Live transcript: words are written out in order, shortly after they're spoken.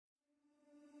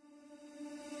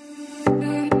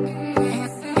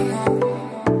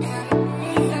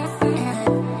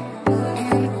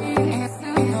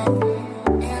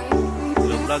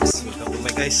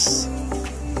guys,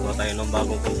 gawa tayo ng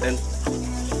bagong content.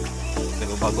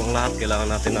 Pero bago ang lahat, kailangan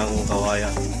natin ng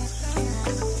kawayan.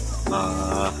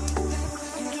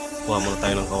 Kuha muna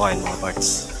tayo ng kawayan, mga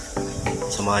parts.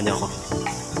 Samahan niyo ako.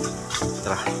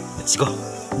 Tara, let's go.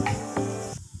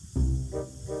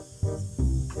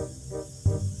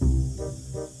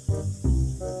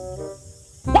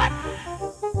 What?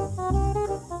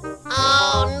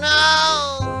 Oh no!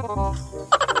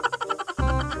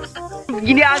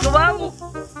 Ginagawa mo?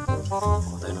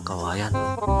 Kuha tayo ng kawayan.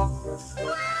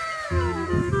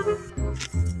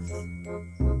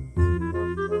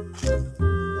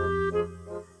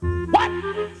 What?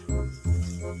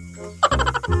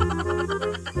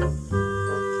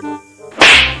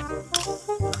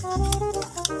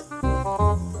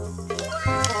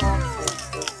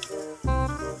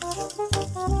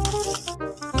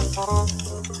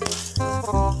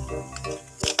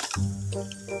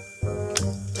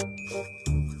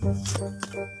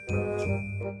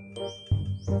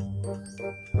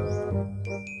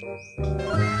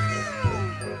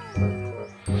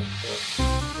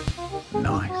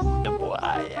 Nice. The boy,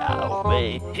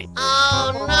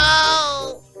 oh no!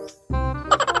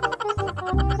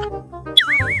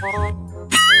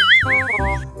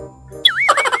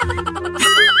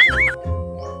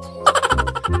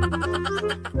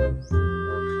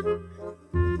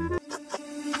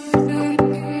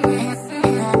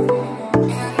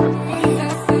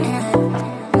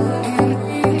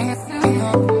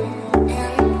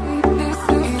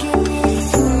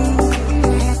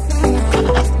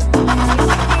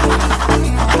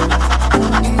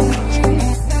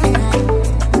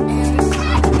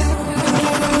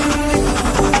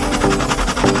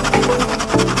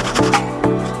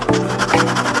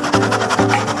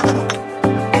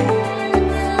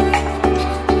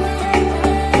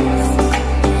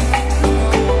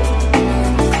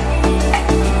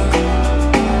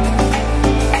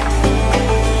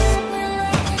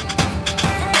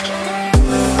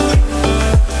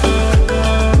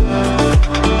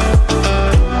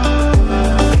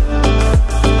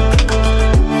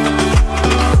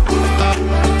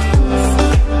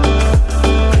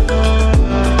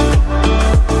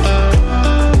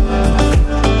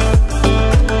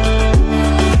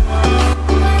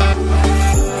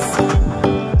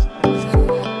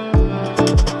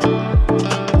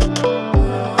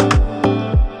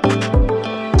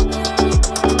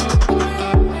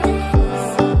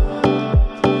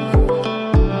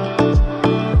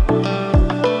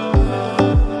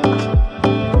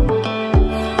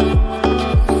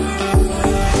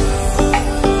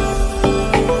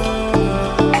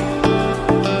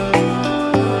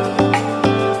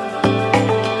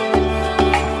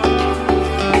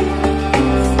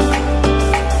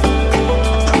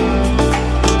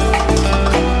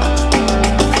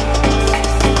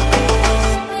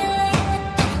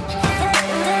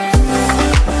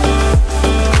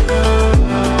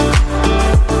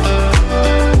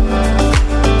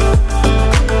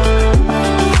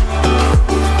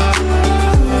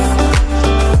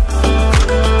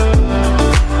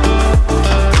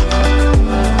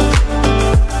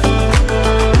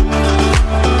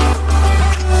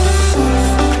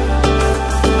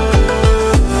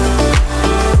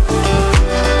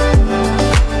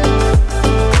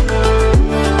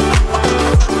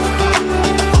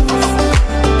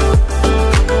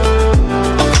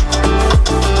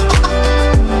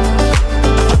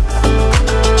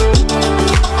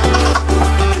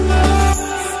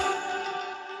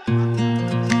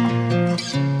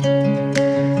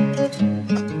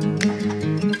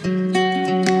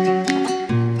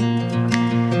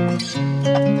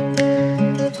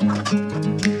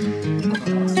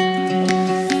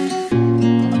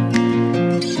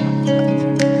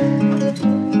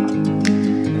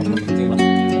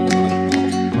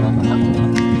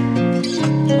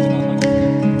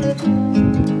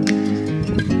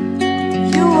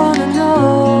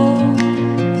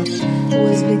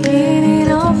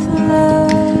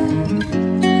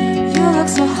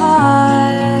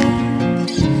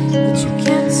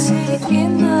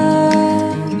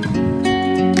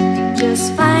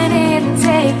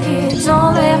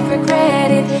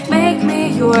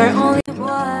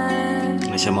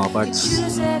 Na siya mga parts.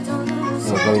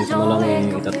 Gagawin ko na lang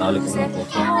yung itatali ko na po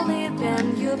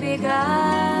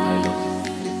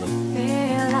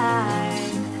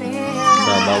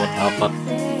sa bawat apat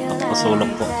at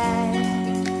pasulok po.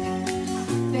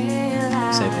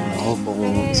 Excited na ako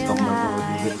kung scam na po.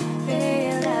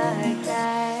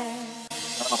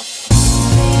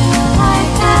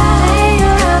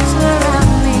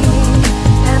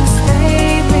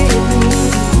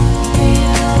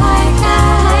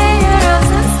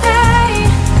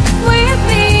 With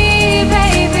me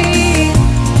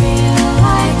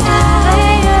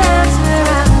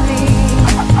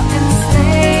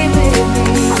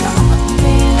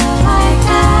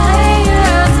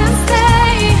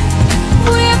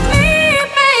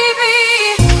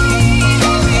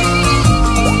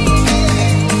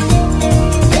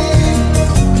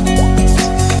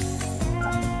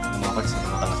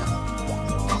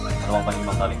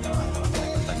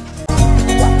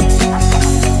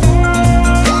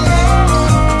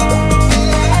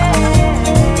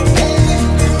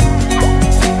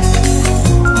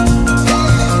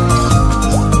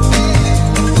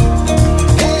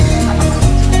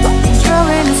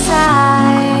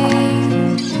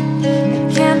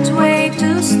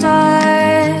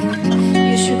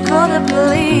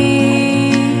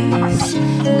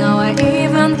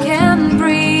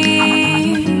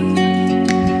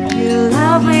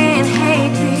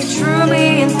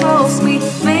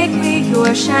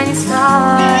a shining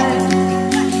star.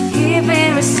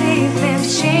 Giving, receiving,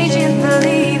 changing,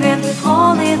 believing.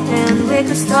 Only then we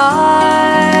could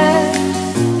start.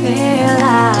 Feel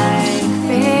like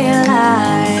that.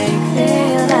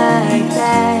 Feel like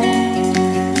that.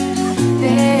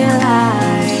 Feel like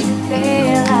that.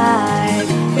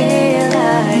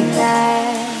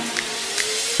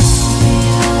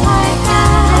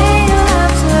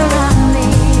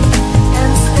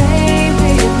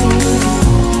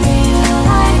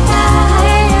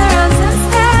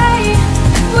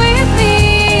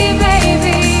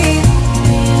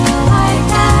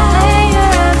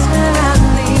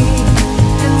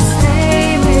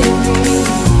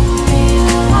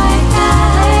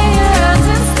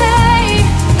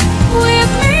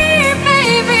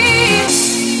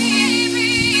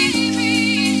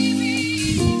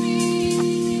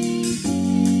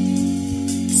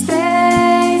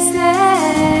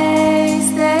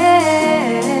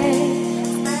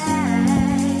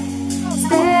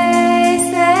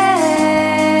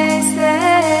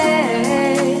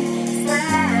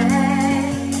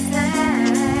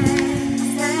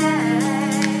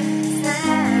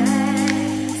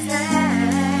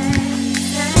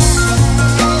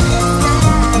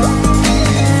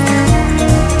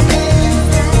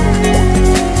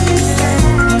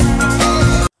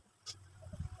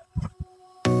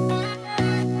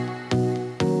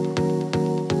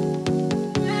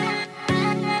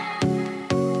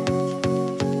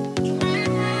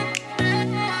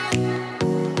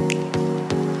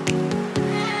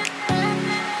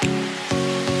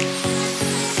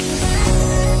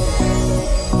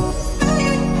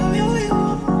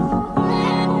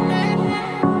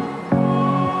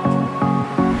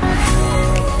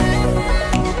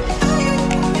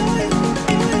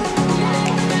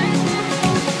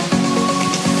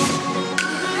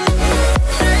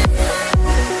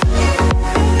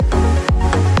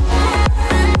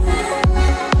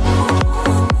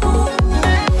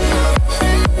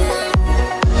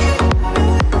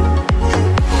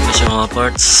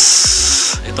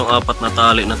 Parts, itong apat na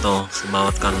tali na to sa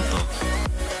bawat kanto,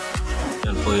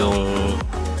 yan po yung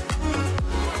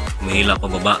humihila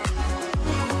pababa.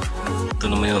 Ito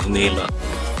naman yung humihila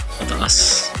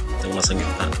pataas, itong nasa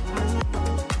gitna.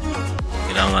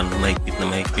 Kailangan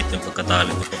mahigpit yung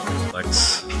pagkatali nito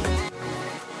parts.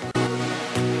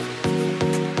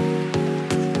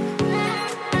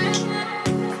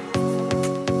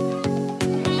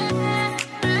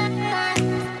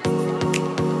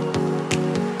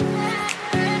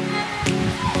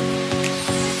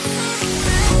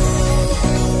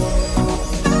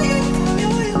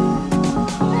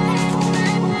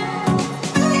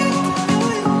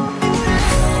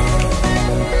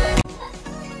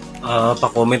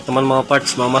 Pa-comment naman mga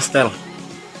parts, mga master.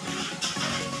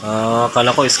 Akala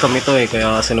ko scam ito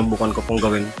kaya sinubukan ko pong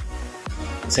gawin.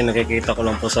 Kasi nakikita ko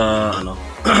lang po sa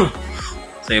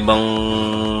sa ibang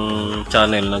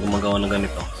channel na gumagawa ng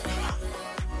ganito.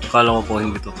 Akala ko po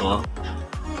hindi totoo.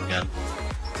 Yan.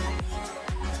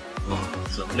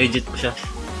 So legit po siya.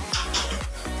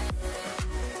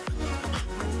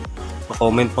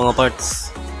 Pa-comment mga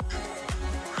parts.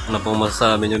 Ano pong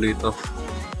masasabi nyo dito?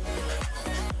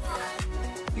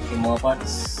 Mga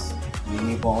parts,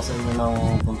 hindi po ako sa inyo ng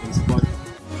konting support.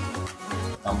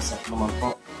 Thumbs up naman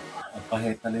po at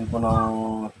pahit na din po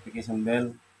ng notification bell,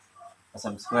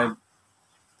 pa-subscribe.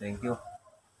 Thank you.